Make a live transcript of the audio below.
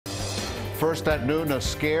First at noon, a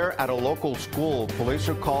scare at a local school. Police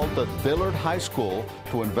are called to Dillard High School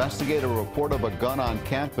to investigate a report of a gun on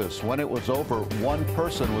campus. When it was over, one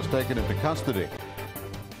person was taken into custody.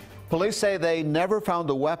 Police say they never found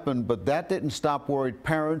a weapon, but that didn't stop worried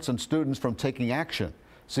parents and students from taking action.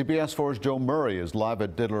 CBS 4's Joan Murray is live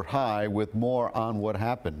at Dillard High with more on what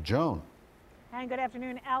happened. Joan. And good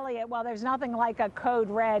afternoon, Elliot. Well, there's nothing like a code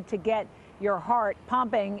red to get your heart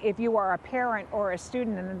pumping if you are a parent or a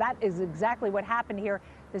student, and that is exactly what happened here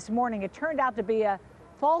this morning. It turned out to be a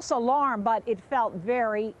false alarm, but it felt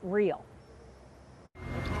very real.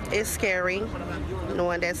 It's scary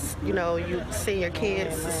knowing that's, you send your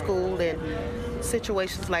kids to school and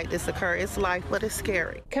situations like this occur. It's life, but it's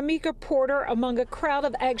scary. Kamika Porter among a crowd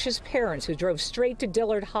of anxious parents who drove straight to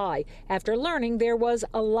Dillard High after learning there was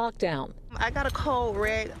a lockdown. I got a code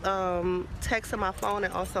red text on my phone,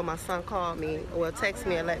 and also my son called me, or texted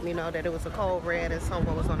me and let me know that it was a code red and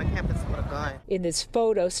someone was on the campus with a gun. In this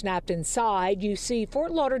photo snapped inside, you see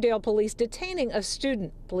Fort Lauderdale police detaining a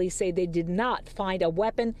student. Police say they did not find a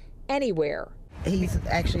weapon anywhere. He's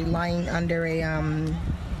actually lying under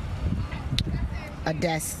a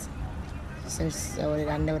desk, so that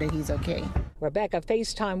I know that he's okay. Rebecca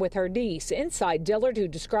FaceTime with her niece inside Dillard, who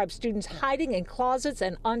described students hiding in closets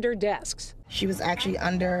and under desks. She was actually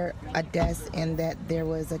under a desk, and that there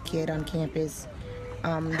was a kid on campus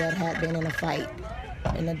that had been in a fight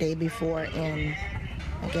in the day before, and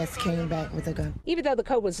I guess came back with a gun. Even though the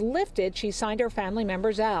code was lifted, she signed her family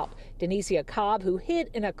members out. Denicia Cobb, who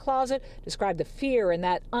hid in a closet, described the fear in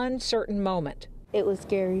that uncertain moment. It was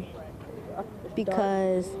scary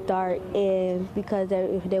because dark, and because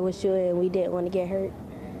they were shooting, we didn't want to get hurt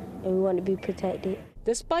and we wanted to be protected.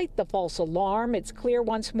 Despite the false alarm, it's clear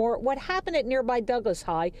once more what happened at nearby Douglas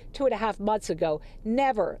High 2.5 months ago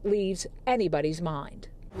never leaves anybody's mind.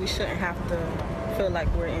 We shouldn't have to feel like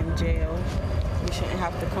we're in jail. We shouldn't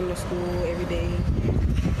have to come to school every day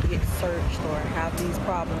and get searched or have these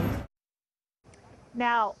problems.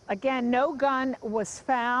 Now, again, no gun was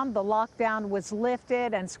found. The lockdown was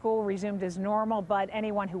lifted and school resumed as normal, but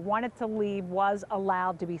anyone who wanted to leave was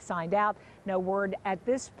allowed to be signed out. No word at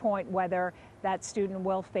this point whether that student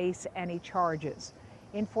will face any charges.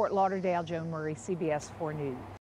 In Fort Lauderdale, Joan Murray, CBS 4 News.